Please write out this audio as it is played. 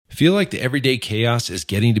Feel like the everyday chaos is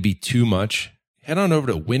getting to be too much? Head on over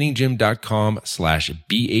to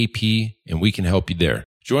winninggym.com/BAP and we can help you there.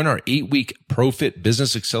 Join our 8-week ProFit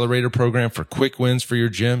Business Accelerator program for quick wins for your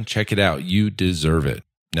gym. Check it out. You deserve it.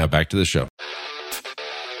 Now back to the show.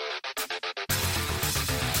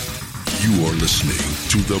 You are listening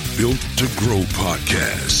to the Built to Grow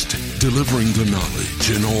podcast, delivering the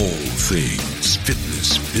knowledge in all things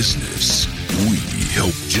fitness business. We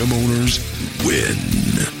help gym owners win.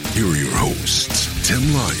 Here are your hosts,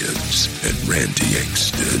 Tim Lyons and Randy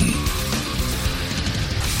Engston.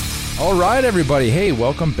 All right, everybody. Hey,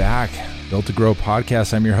 welcome back. Built to Grow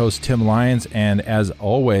podcast. I'm your host, Tim Lyons, and as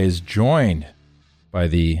always, joined by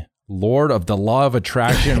the Lord of the Law of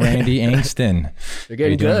Attraction, Randy Engston. They're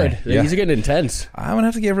getting good. Yeah. These are getting intense. I'm going to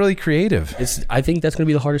have to get really creative. I think that's going to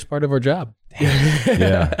be the hardest part of our job.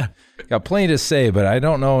 Yeah. Got plenty to say, but I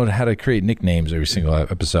don't know how to create nicknames every single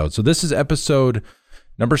episode. So this is episode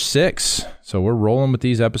number 6. So we're rolling with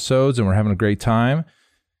these episodes and we're having a great time.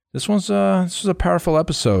 This was a powerful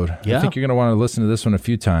episode. Yeah. I think you're going to want to listen to this one a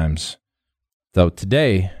few times. So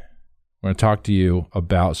today, we're going to talk to you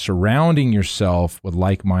about surrounding yourself with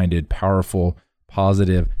like-minded, powerful,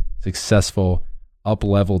 positive, successful,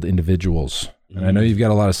 up-leveled individuals. And I know you've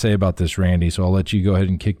got a lot to say about this, Randy, so I'll let you go ahead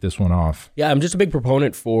and kick this one off. Yeah, I'm just a big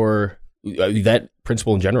proponent for that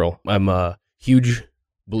principle in general. I'm a huge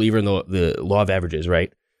believer in the law of averages,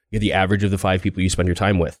 right? You're the average of the 5 people you spend your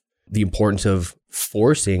time with. The importance of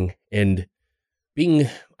forcing and being,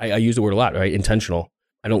 I use the word a lot, right? Intentional.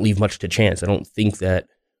 I don't leave much to chance. I don't think that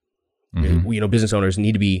business owners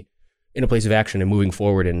need to be in a place of action and moving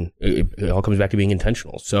forward, and it all comes back to being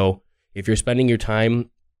intentional. So if you're spending your time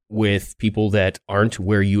with people that aren't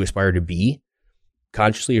where you aspire to be,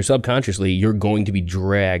 consciously or subconsciously, you're going to be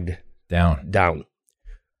dragged down.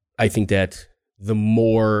 I think that the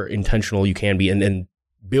more intentional you can be and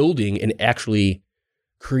building and actually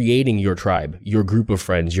creating your tribe, your group of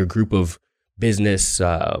friends, your group of business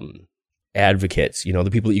advocates, the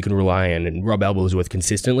people that you can rely on and rub elbows with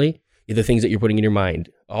consistently, the things that you're putting in your mind,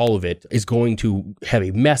 all of it is going to have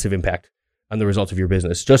a massive impact on the results of your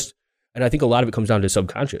business. And I think a lot of it comes down to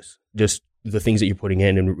subconscious, just the things that you're putting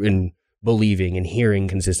in and believing and hearing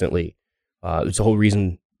consistently. It's the whole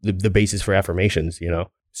reason, the basis for affirmations,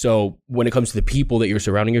 So when it comes to the people that you're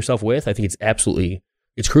surrounding yourself with, I think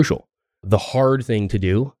it's crucial. The hard thing to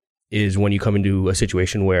do is when you come into a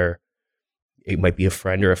situation where it might be a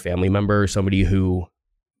friend or a family member or somebody who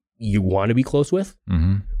you want to be close with,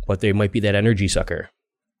 but they might be that energy sucker.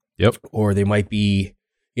 Yep. Or they might be,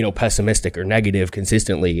 pessimistic or negative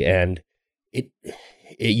consistently. And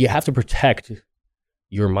you have to protect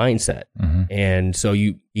your mindset. And so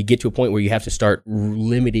you get to a point where you have to start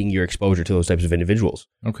limiting your exposure to those types of individuals.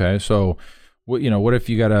 Okay. So, what if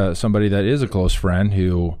you got somebody that is a close friend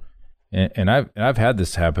who, and I've had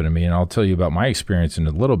this happen to me, and I'll tell you about my experience in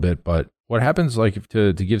a little bit, but what happens like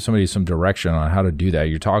to give somebody some direction on how to do that?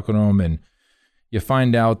 You're talking to them and you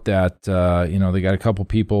find out that, they got a couple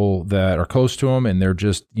people that are close to them and they're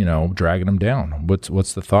just, dragging them down.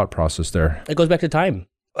 What's the thought process there? It goes back to time.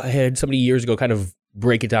 I had somebody years ago kind of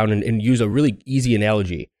break it down and use a really easy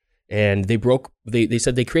analogy. And they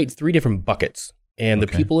said they create 3 different buckets. And the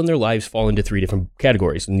people in their lives fall into 3 different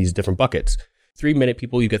categories in these different buckets. 3-minute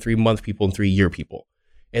people, you've got 3-month people, and 3-year people.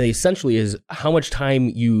 And it essentially is how much time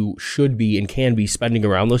you should be and can be spending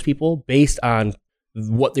around those people based on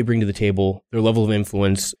what they bring to the table, their level of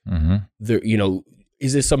influence.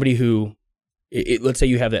 Is this somebody who, let's say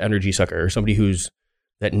you have that energy sucker or somebody who's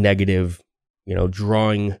that negative,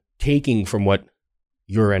 taking from what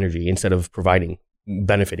your energy instead of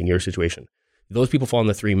benefiting your situation. Those people fall in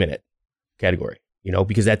the 3-minute category,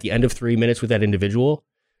 because at the end of 3 minutes with that individual,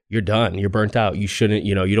 you're done. You're burnt out. You shouldn't,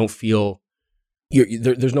 you don't feel,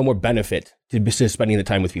 there's no more benefit to spending the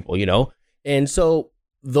time with people, And so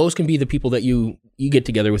those can be the people that you get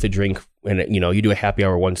together with a drink and, you do a happy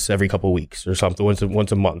hour once every couple of weeks or something,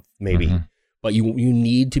 once a month, maybe. But you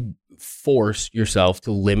need to force yourself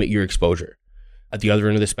to limit your exposure. At the other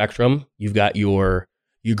end of the spectrum, you've got your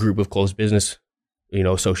group of close business,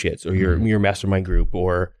 associates or your mastermind group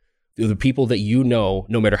or the people that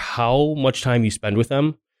no matter how much time you spend with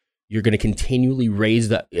them, you're going to continually raise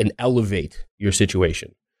that and elevate your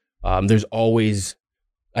situation. There's always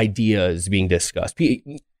ideas being discussed.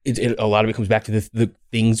 A lot of it comes back to the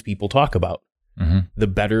things people talk about. The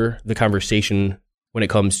better the conversation when it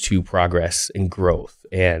comes to progress and growth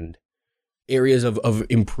and areas of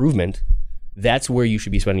improvement, that's where you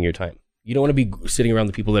should be spending your time. You don't want to be sitting around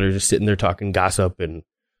the people that are just sitting there talking gossip and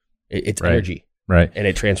it's energy. Right. And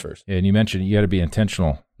it transfers. Yeah, and you mentioned you got to be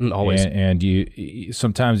intentional Always. And you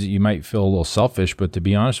sometimes you might feel a little selfish, but to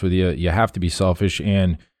be honest with you, you have to be selfish.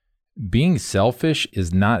 And being selfish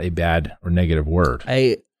is not a bad or negative word.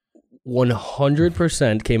 I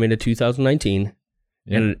 100% came into 2019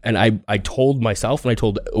 and I told myself and I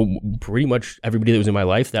told pretty much everybody that was in my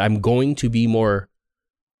life that I'm going to be more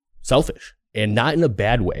selfish, and not in a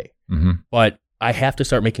bad way, but I have to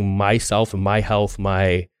start making myself and my health,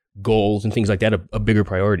 my goals and things like that a bigger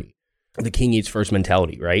priority. The king eats first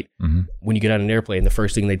mentality, right? When you get on an airplane, the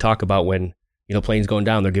first thing they talk about when, planes going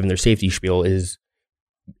down, they're giving their safety spiel is,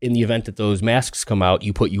 in the event that those masks come out,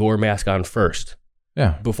 you put your mask on first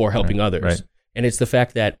before helping others. Right. And it's the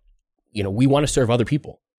fact that, we want to serve other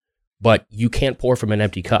people, but you can't pour from an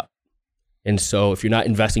empty cup. And so if you're not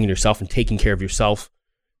investing in yourself and taking care of yourself,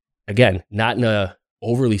 again, not in a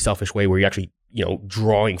overly selfish way where you're actually,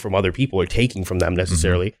 drawing from other people or taking from them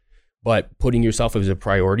necessarily, but putting yourself as a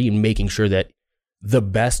priority and making sure that the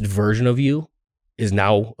best version of you is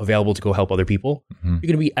now available to go help other people, you're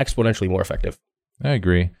going to be exponentially more effective. I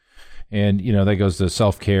agree. And, that goes to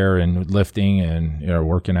self-care and lifting and,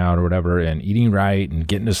 working out or whatever, and eating right and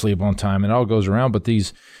getting to sleep on time. It all goes around. But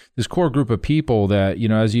this core group of people that,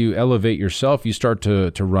 as you elevate yourself, you start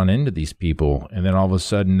to run into these people. And then all of a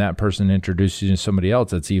sudden that person introduces you to somebody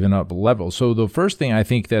else that's even up a level. So the first thing I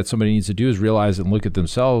think that somebody needs to do is realize and look at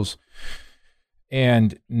themselves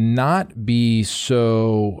and not be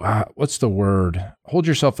so, what's the word? Hold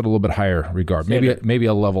yourself at a little bit higher regard, maybe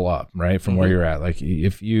a level up, right? From where you're at. Like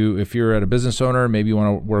if you're at a business owner, maybe you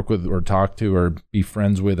want to work with or talk to or be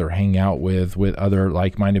friends with or hang out with other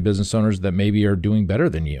like-minded business owners that maybe are doing better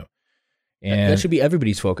than you. And that should be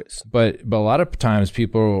everybody's focus. But a lot of times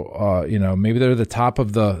people, maybe they're the top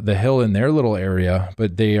of the hill in their little area,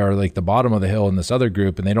 but they are like the bottom of the hill in this other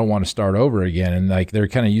group, and they don't want to start over again. And like they're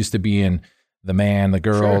kind of used to being the man, the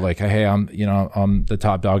girl, like, hey, I'm the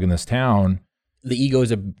top dog in this town. The ego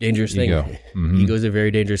is a dangerous thing. Ego is a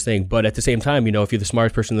very dangerous thing. But at the same time, if you're the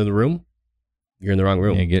smartest person in the room, you're in the wrong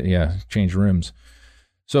room. Change rooms.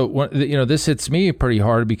 So, this hits me pretty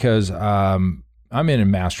hard because I'm in a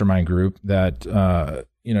mastermind group that,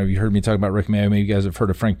 you heard me talk about Rick Mayo. Maybe you guys have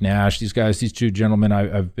heard of Frank Nash. These two gentlemen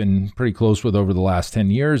I've been pretty close with over the last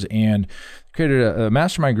 10 years and created a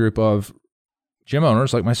mastermind group of gym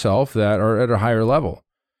owners like myself that are at a higher level.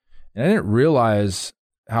 And I didn't realize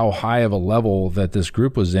how high of a level that this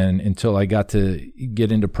group was in until I got to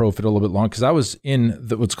get into Profit a little bit long, because I was in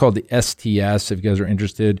what's called the STS. If you guys are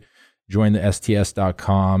interested, join the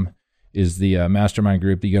STS.com is the mastermind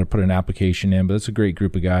group that you got to put an application in. But it's a great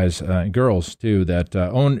group of guys and girls too that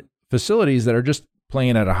own facilities that are just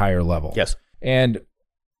playing at a higher level. Yes. And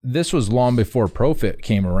this was long before Profit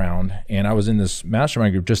came around, and I was in this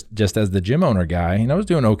mastermind group just as the gym owner guy, and I was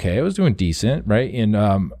doing okay. I was doing decent, right? And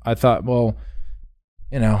I thought, well,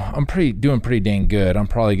 I'm doing pretty dang good. I'm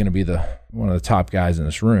probably going to be one of the top guys in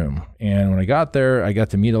this room. And when I got there, I got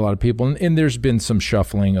to meet a lot of people, and there's been some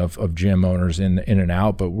shuffling of gym owners in and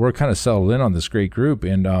out, but we're kind of settled in on this great group,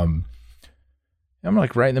 and I'm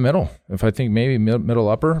like right in the middle. If I think maybe middle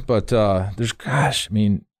upper, but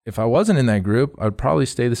if I wasn't in that group, I'd probably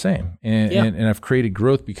stay the same. And I've created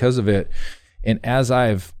growth because of it. And as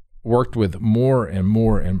I've worked with more and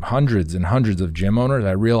more and hundreds of gym owners,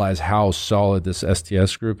 I realize how solid this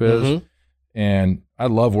STS group is. And I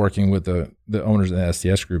love working with the owners in the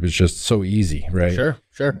STS group. It's just so easy, right? Sure.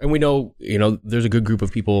 And we know, there's a good group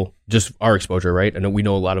of people, just our exposure, right? And we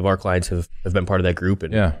know a lot of our clients have been part of that group.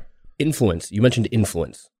 And influence, you mentioned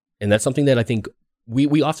influence. And that's something that I think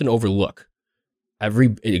we often overlook.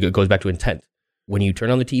 It goes back to intent. When you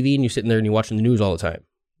turn on the TV and you're sitting there and you're watching the news all the time,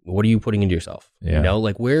 what are you putting into yourself?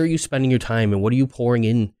 Where are you spending your time, and what are you pouring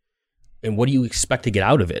in, and what do you expect to get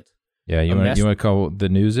out of it? Yeah, you want to call the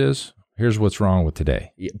news is? Here's what's wrong with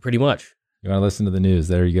today. Yeah, pretty much. You want to listen to the news?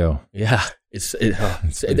 There you go. Yeah,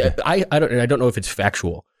 I don't know if it's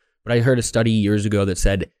factual, but I heard a study years ago that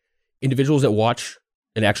said individuals that watch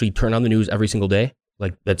and actually turn on the news every single day,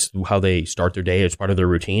 like that's how they start their day as part of their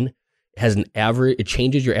routine, it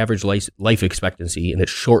changes your average life expectancy, and it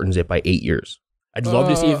shortens it by 8 years. I'd love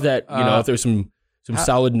to see if that, if there's some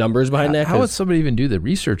solid numbers behind that. How would somebody even do the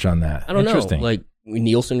research on that? I don't know, like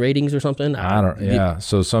Nielsen ratings or something.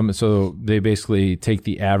 So they basically take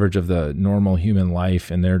the average of the normal human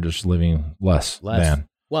life, and they're just living less than.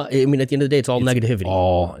 Well, at the end of the day, it's negativity.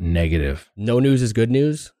 All negative. No news is good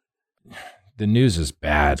news. The news is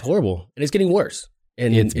bad. It's horrible, and it's getting worse.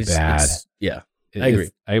 And it's bad. I agree.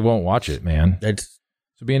 I won't watch it, man.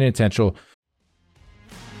 So being intentional.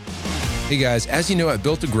 Hey guys, as you know, at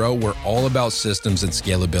Built to Grow, we're all about systems and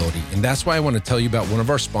scalability. And that's why I want to tell you about one of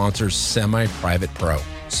our sponsors, Semi Private Pro.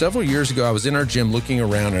 Several years ago, I was in our gym looking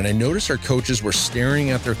around and I noticed our coaches were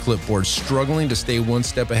staring at their clipboards, struggling to stay one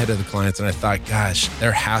step ahead of the clients. And I thought, gosh,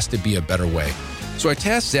 there has to be a better way. So I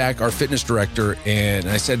tasked Zach, our fitness director, and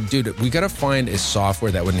I said, dude, we got to find a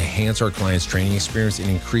software that would enhance our clients' training experience and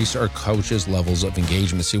increase our coaches' levels of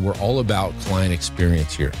engagement. See, we're all about client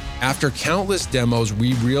experience here. After countless demos,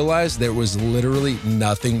 we realized there was literally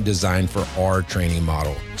nothing designed for our training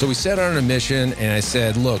model. So we set out on a mission, and I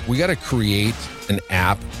said, look, we got to create an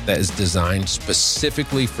app that is designed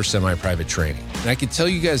specifically for semi-private training. And I can tell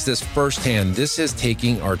you guys this firsthand, this is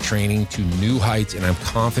taking our training to new heights, and I'm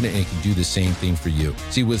confident it can do the same thing for you.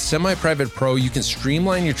 See, with Semi-Private Pro, you can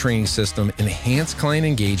streamline your training system, enhance client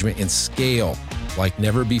engagement, and scale like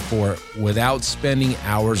never before without spending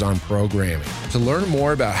hours on programming. To learn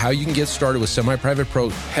more about how you can get started with Semi-Private Pro,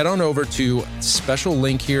 head on over to special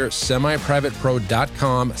link here,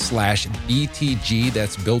 semiprivatepro.com/BTG.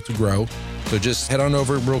 That's built to grow. So just head on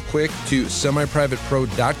over real quick to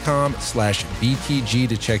semiprivatepro.com/BTG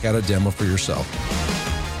to check out a demo for yourself.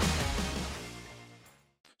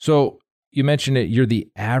 So you mentioned it. You're the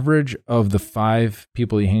average of the 5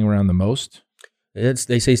 people you hang around the most. They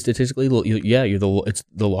say statistically, it's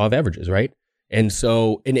the law of averages, right? And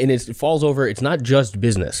so, and it falls over. It's not just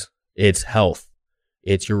business. It's health.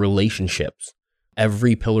 It's your relationships.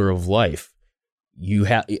 Every pillar of life you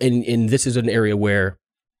have, and this is an area where,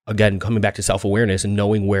 again, coming back to self-awareness and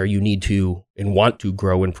knowing where you need to and want to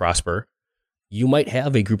grow and prosper, you might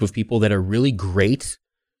have a group of people that are really great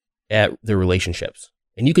at their relationships.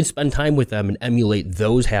 And you can spend time with them and emulate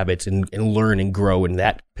those habits and learn and grow in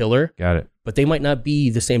that pillar. Got it. But they might not be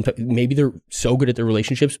the same. Maybe they're so good at their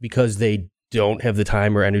relationships because they don't have the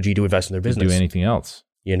time or energy to invest in their business. Do anything else.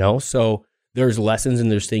 So there's lessons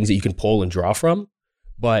and there's things that you can pull and draw from,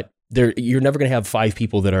 but you're never going to have 5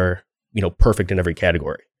 people that are, perfect in every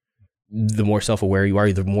category. The more self-aware you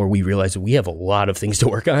are, the more we realize that we have a lot of things to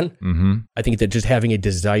work on. Mm-hmm. I think that just having a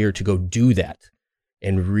desire to go do that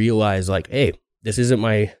and realize like, hey, this isn't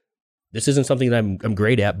something that I'm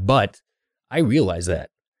great at, but I realize that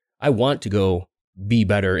I want to go be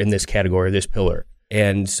better in this category, this pillar.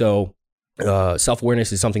 And so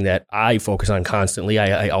self-awareness is something that I focus on constantly.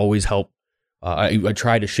 I always help. I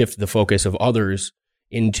try to shift the focus of others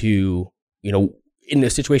into, in a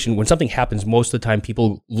situation when something happens, most of the time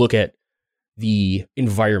people look at the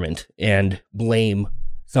environment and blame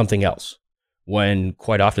something else, when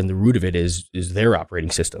quite often the root of it is their operating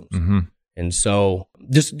systems. Mm-hmm. And so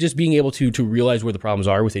just being able to realize where the problems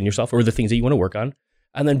are within yourself or the things that you want to work on,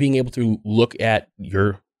 and then being able to look at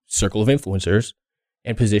your circle of influencers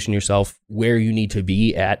and position yourself where you need to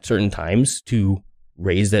be at certain times to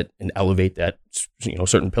raise that and elevate that,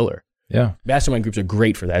 certain pillar. Yeah. Mastermind groups are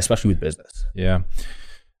great for that, especially with business. Yeah.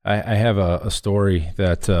 I have a story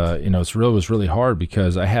that, was really hard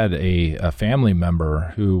because I had a family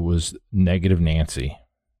member who was negative Nancy.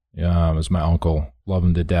 It was my uncle, love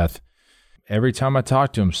him to death. Every time I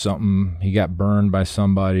talked to him, he got burned by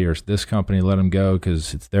somebody or this company let him go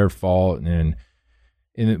because it's their fault. And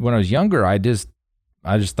when I was younger, I just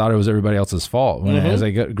thought it was everybody else's fault. As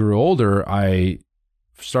I grew older, I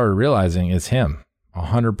started realizing it's him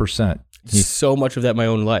 100%. So much of that in my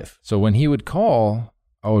own life. So when he would call,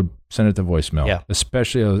 I would send it to voicemail,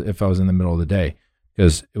 especially if I was in the middle of the day,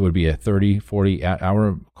 because it would be a 30, 40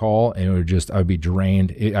 hour call and I would be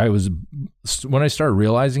drained. When I started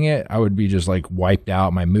realizing it, I would be just like wiped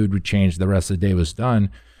out. My mood would change. The rest of the day was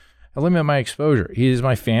done. I limit my exposure. He's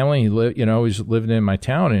my family. He's living in my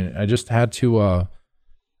town, and I just had to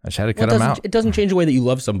cut him out. It doesn't change the way that you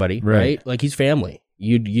love somebody, right? Like he's family.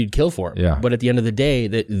 You'd kill for him. Yeah. But at the end of the day,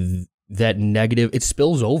 that negative, it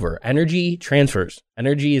spills over. Energy transfers.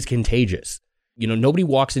 Energy is contagious. Nobody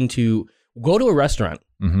go to a restaurant,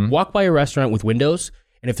 walk by a restaurant with windows,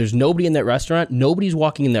 and if there's nobody in that restaurant, nobody's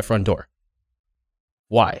walking in that front door.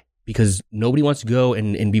 Why? Because nobody wants to go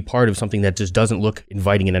and be part of something that just doesn't look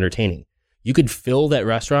inviting and entertaining. You could fill that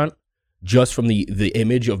restaurant just from the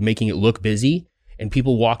image of making it look busy, and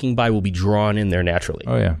people walking by will be drawn in there naturally.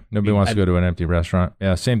 Oh yeah, nobody wants to go to an empty restaurant.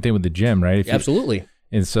 Yeah, same thing with the gym, right? Absolutely.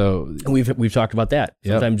 And so we've talked about that.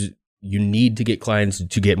 Sometimes you need to get clients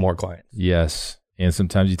to get more clients. Yes. And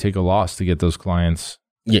sometimes you take a loss to get those clients,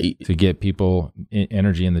 to get people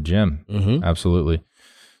energy in the gym. Mm-hmm. Absolutely.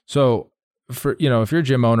 So if you're a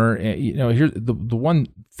gym owner, here's the one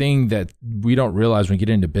thing that we don't realize when we get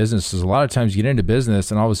into business is a lot of times you get into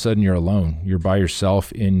business and all of a sudden you're alone. You're by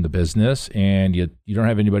yourself in the business and you don't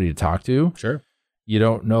have anybody to talk to. Sure. You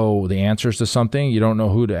don't know the answers to something. You don't know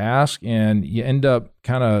who to ask. And you end up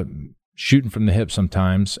kind of shooting from the hip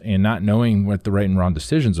sometimes and not knowing what the right and wrong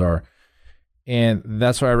decisions are. And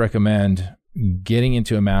that's why I recommend getting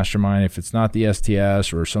into a mastermind, if it's not the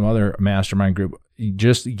STS or some other mastermind group,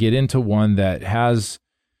 just get into one that has,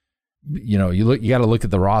 you got to look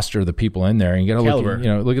at the roster of the people in there, and you got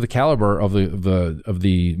to look at the caliber of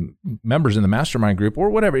the members in the mastermind group or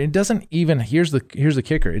whatever. It doesn't even, here's the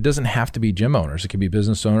kicker. It doesn't have to be gym owners. It could be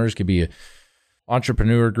business owners. It could be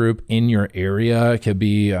entrepreneur group in your area. It could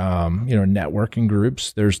be, networking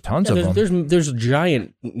groups. There's tons of them. There's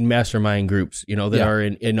giant mastermind groups, that are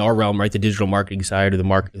in our realm, right? The digital marketing side or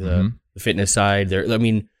the fitness side.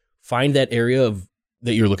 Find that area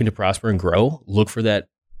that you're looking to prosper and grow. Look for that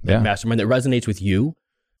mastermind that resonates with you.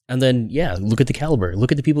 And then, look at the caliber.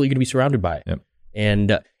 Look at the people you're going to be surrounded by. Yep.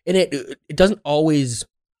 And it doesn't always,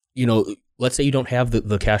 let's say you don't have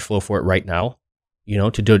the cash flow for it right now,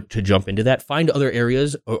 to jump into that. Find other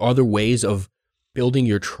areas or other ways of building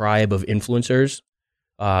your tribe of influencers,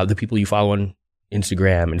 the people you follow on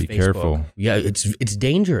Instagram and Facebook. Be careful. Yeah, it's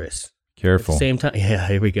dangerous. Careful. At the same time,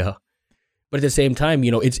 here we go. But at the same time,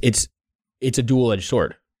 it's a dual-edged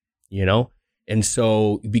sword, And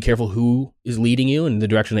so be careful who is leading you in the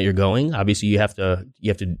direction that you're going. Obviously, you have to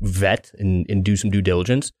vet and do some due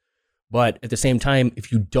diligence. But at the same time,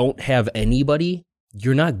 if you don't have anybody,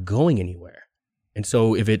 you're not going anywhere. And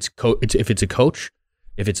so if it's a coach,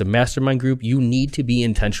 if it's a mastermind group, you need to be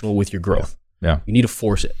intentional with your growth. Yeah. You need to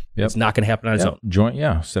force it. Yep. It's not going to happen on its own.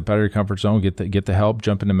 Step out of your comfort zone, get the help,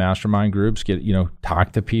 jump into mastermind groups,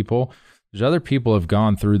 talk to people. There's other people have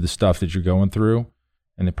gone through the stuff that you're going through,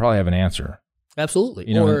 and they probably have an answer.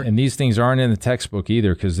 Absolutely. And these things aren't in the textbook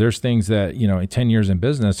either, because there's things that, in 10 years in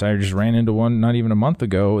business, I just ran into one not even a month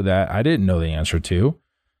ago that I didn't know the answer to.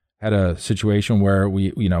 Had a situation where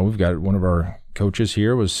we've got one of our coaches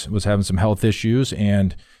here was having some health issues,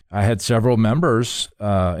 and I had several members,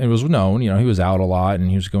 it was known, he was out a lot and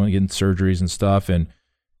he was going getting surgeries and stuff. And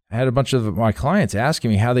I had a bunch of my clients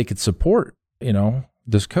asking me how they could support,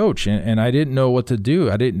 this coach. And I didn't know what to do.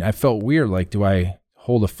 I felt weird. Like, do I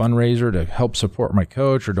hold a fundraiser to help support my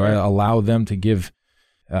coach, or do I allow them to give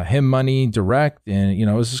him money direct? And, it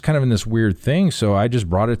was just kind of in this weird thing. So I just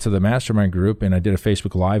brought it to the mastermind group, and I did a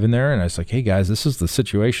Facebook Live in there. And I was like, hey guys, this is the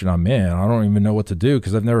situation I'm in. I don't even know what to do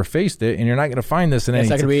because I've never faced it. And you're not going to find this in any. It's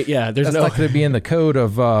not going to be, that's not going to be in the code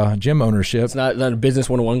of gym ownership. It's not a business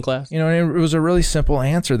 101 class. And it was a really simple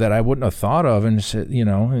answer that I wouldn't have thought of. And,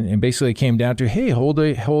 and basically it came down to, hey, hold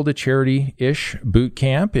a charity-ish boot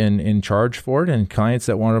camp and charge for it. And clients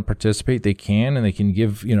that want to participate, they can, and they can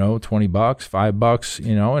give, $20,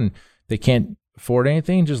 $5, and they can't afford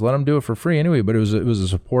anything, just let them do it for free anyway. But it was a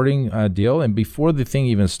supporting deal. And before the thing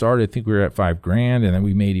even started, I think we were at $5,000, and then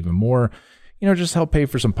we made even more, just help pay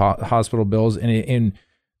for some hospital bills. And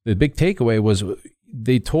the big takeaway was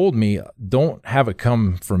they told me, don't have it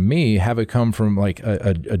come from me, have it come from like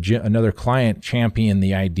another client champion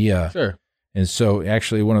the idea. Sure. And so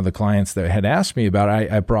actually one of the clients that had asked me about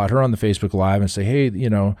it, I brought her on the Facebook Live and say, hey,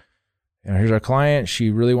 here's our client.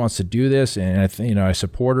 She really wants to do this, and I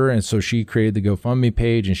support her. And so she created the GoFundMe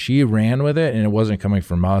page, and she ran with it. And it wasn't coming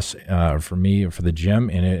from us, from me, or for the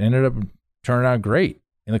gym, and it ended up turning out great.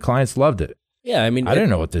 And the clients loved it. Yeah, I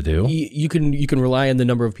didn't know what to do. You can rely on the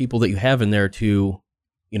number of people that you have in there to,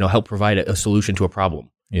 help provide a solution to a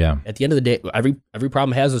problem. Yeah. At the end of the day, every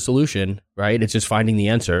problem has a solution, right? It's just finding the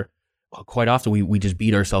answer. Quite often we just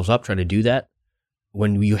beat ourselves up trying to do that.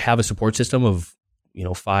 When you have a support system of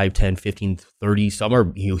 5, 10, 15, 30, some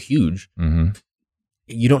are huge. Mm-hmm.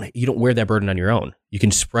 You don't wear that burden on your own. You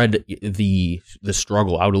can spread the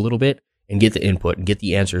struggle out a little bit and get the input and get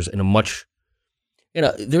the answers in a much,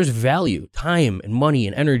 there's value, time and money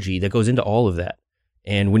and energy that goes into all of that.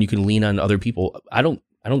 And when you can lean on other people, I don't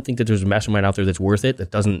think that there's a mastermind out there that's worth it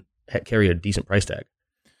that doesn't carry a decent price tag.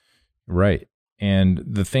 Right. And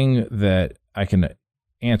the thing that I can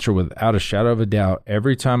answer without a shadow of a doubt,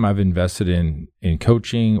 every time I've invested in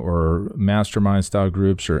coaching or mastermind style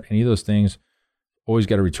groups or any of those things, always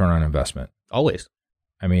got a return on investment. Always.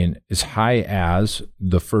 As high as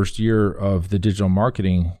the first year of the digital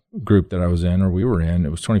marketing group that I was in, or we were in, it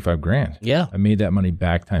was $25,000. Yeah. I made that money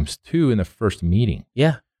back times 2 in the first meeting.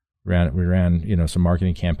 Yeah. We ran, some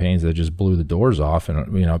marketing campaigns that just blew the doors off,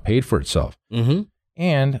 and, paid for itself. Mm-hmm.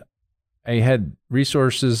 And I had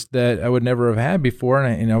resources that I would never have had before,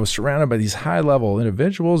 and I was surrounded by these high-level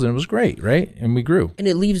individuals, and it was great, right? And we grew. And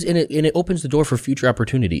it opens the door for future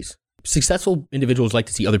opportunities. Successful individuals like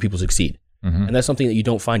to see other people succeed, and that's something that you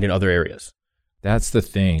don't find in other areas. That's the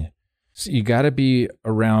thing. So you got to be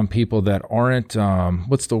around people that aren't,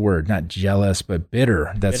 what's the word? Not jealous, but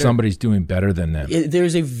bitter that somebody's doing better than them.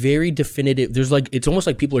 There's a very definitive. It's almost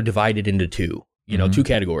like people are divided into two, two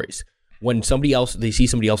categories. When they see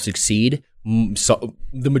somebody else succeed, So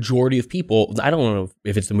the majority of people, I don't know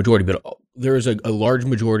if it's the majority, but there is a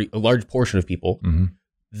large portion of people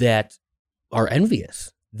that are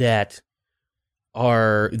envious, that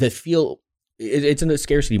feel it's in a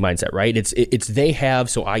scarcity mindset, right? It's they have,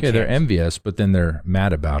 so I can't. Yeah, they're envious, but then they're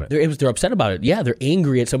mad about it. They're upset about it. Yeah, they're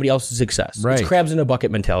angry at somebody else's success. Right. It's crabs in a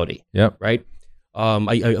bucket mentality. Yep. Right.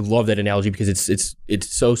 I love that analogy because it's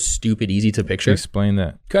so stupid easy to picture. Explain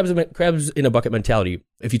that. Crabs in a bucket mentality.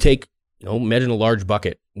 If you take, imagine a large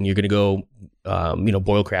bucket and you're going to go,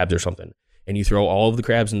 boil crabs or something, and you throw all of the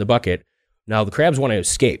crabs in the bucket. Now the crabs want to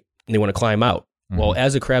escape and they want to climb out. Well,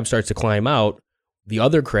 as a crab starts to climb out, the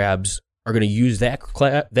other crabs are going to use that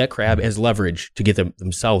crab as leverage to get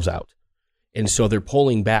themselves out. And so they're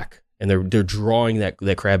pulling back and they're drawing that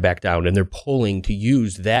crab back down, and they're pulling to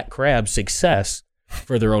use that crab's success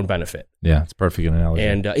for their own benefit. Yeah, it's a perfect analogy.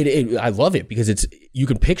 And I love it because you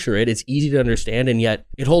can picture it. It's easy to understand, and yet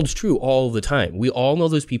it holds true all the time. We all know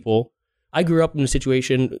those people. I grew up in a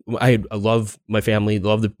situation, I love my family,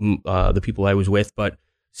 love the people I was with, but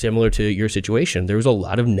similar to your situation, there was a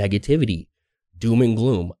lot of negativity, doom and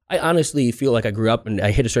gloom. I honestly feel like I grew up and I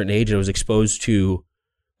hit a certain age and I was exposed to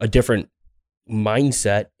a different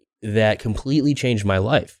mindset that completely changed my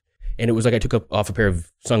life. And it was like I took off a pair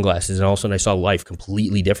of sunglasses and all of a sudden I saw life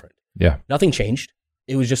completely different. Yeah. Nothing changed.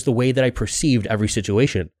 It was just the way that I perceived every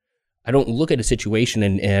situation. I don't look at a situation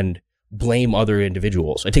and blame other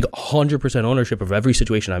individuals. I take 100% ownership of every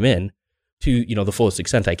situation I'm in to, the fullest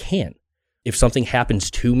extent I can. If something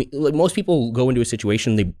happens to me, like most people go into a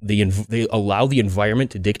situation, they allow the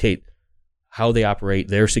environment to dictate how they operate,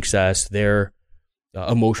 their success, their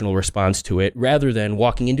emotional response to it, rather than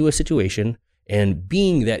walking into a situation and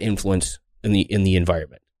being that influence in the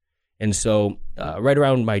environment. And so, right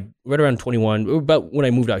around 21, about when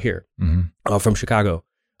I moved out here from Chicago,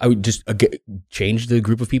 I would just change the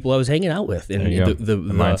group of people I was hanging out with, and the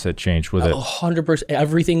mindset changed with it. 100%,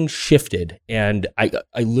 everything shifted, and I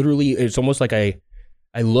literally, it's almost like I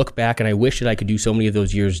look back and I wish that I could do so many of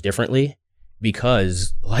those years differently,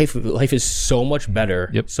 because life is so much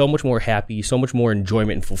better, so much more happy, so much more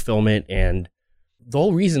enjoyment and fulfillment, and the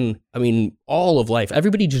whole reason, all of life,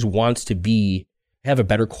 everybody just wants to have a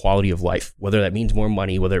better quality of life, whether that means more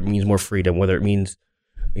money, whether it means more freedom, whether it means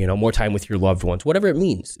more time with your loved ones, whatever it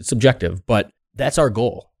means. It's subjective, but that's our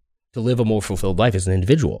goal, to live a more fulfilled life as an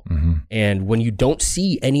individual. And when you don't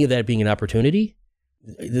see any of that being an opportunity,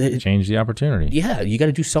 change the opportunity. Yeah, you got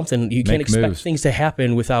to do something. You can't expect things to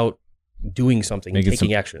happen without doing something,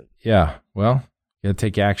 taking action. Yeah, well, you got to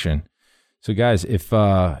take action. So guys, if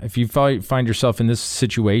you find yourself in this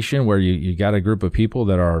situation where you got a group of people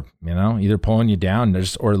that are, either pulling you down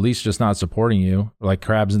or at least just not supporting you, like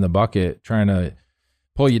crabs in the bucket, trying to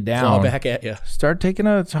pull you down, fall back at you. Start taking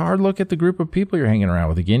a hard look at the group of people you're hanging around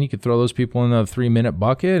with. Again, you could throw those people in the 3-minute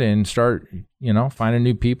bucket and start, finding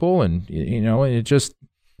new people. And, it just,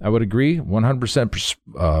 I would agree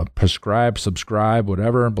 100% prescribe, subscribe,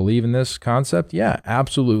 whatever, believe in this concept. Yeah,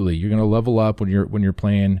 absolutely. You're going to level up when you're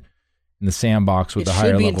playing in the sandbox with the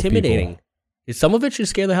higher level people. It should be intimidating. Some of it should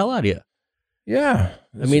scare the hell out of you. Yeah.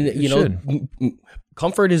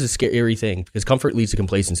 Comfort is a scary thing because comfort leads to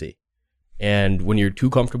complacency. And when you're too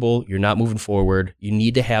comfortable, you're not moving forward. You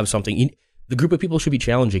need to have something. The group of people should be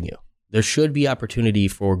challenging you. There should be opportunity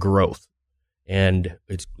for growth. And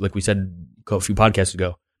it's like we said a few podcasts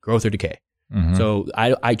ago, growth or decay. So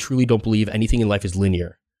I truly don't believe anything in life is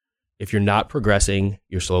linear. If you're not progressing,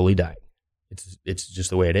 you're slowly dying. It's just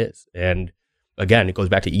the way it is. And again, it goes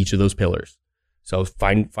back to each of those pillars. So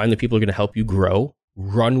find the people who are going to help you grow.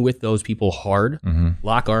 Run with those people hard.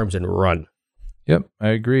 Lock arms and run. Yep, I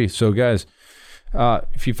agree. So guys,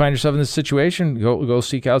 if you find yourself in this situation, go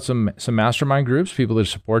seek out some mastermind groups, people that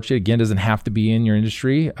support you. Again, doesn't have to be in your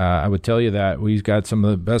industry. I would tell you that we've got some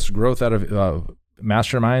of the best growth out of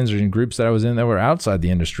masterminds or in groups that I was in that were outside the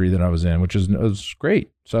industry that I was in, which was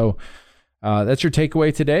great. So that's your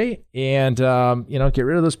takeaway today. And, get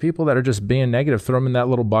rid of those people that are just being negative, throw them in that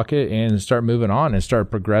little bucket and start moving on and start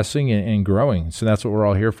progressing and growing. So that's what we're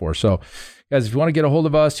all here for. So guys, if you want to get a hold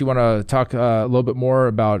of us, you want to talk a little bit more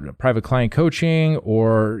about private client coaching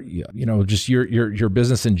or, just your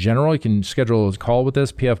business in general, you can schedule a call with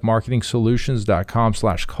us,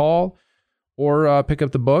 pfmarketingsolutions.com/call, or pick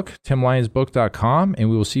up the book, timlyonsbook.com, and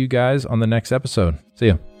we will see you guys on the next episode. See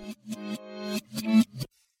ya.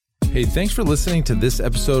 Hey, thanks for listening to this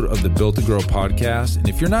episode of the Built to Grow podcast. And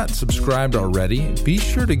if you're not subscribed already, be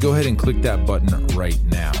sure to go ahead and click that button right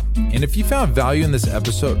now. And if you found value in this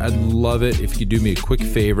episode, I'd love it if you do me a quick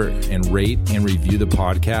favor and rate and review the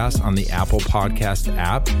podcast on the Apple Podcast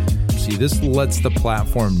app. See, this lets the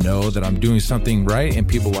platform know that I'm doing something right and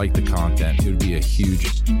people like the content. It would be a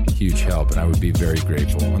huge help, and I would be very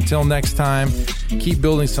grateful. Until next time, keep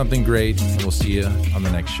building something great, and we'll see you on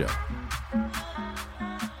the next show.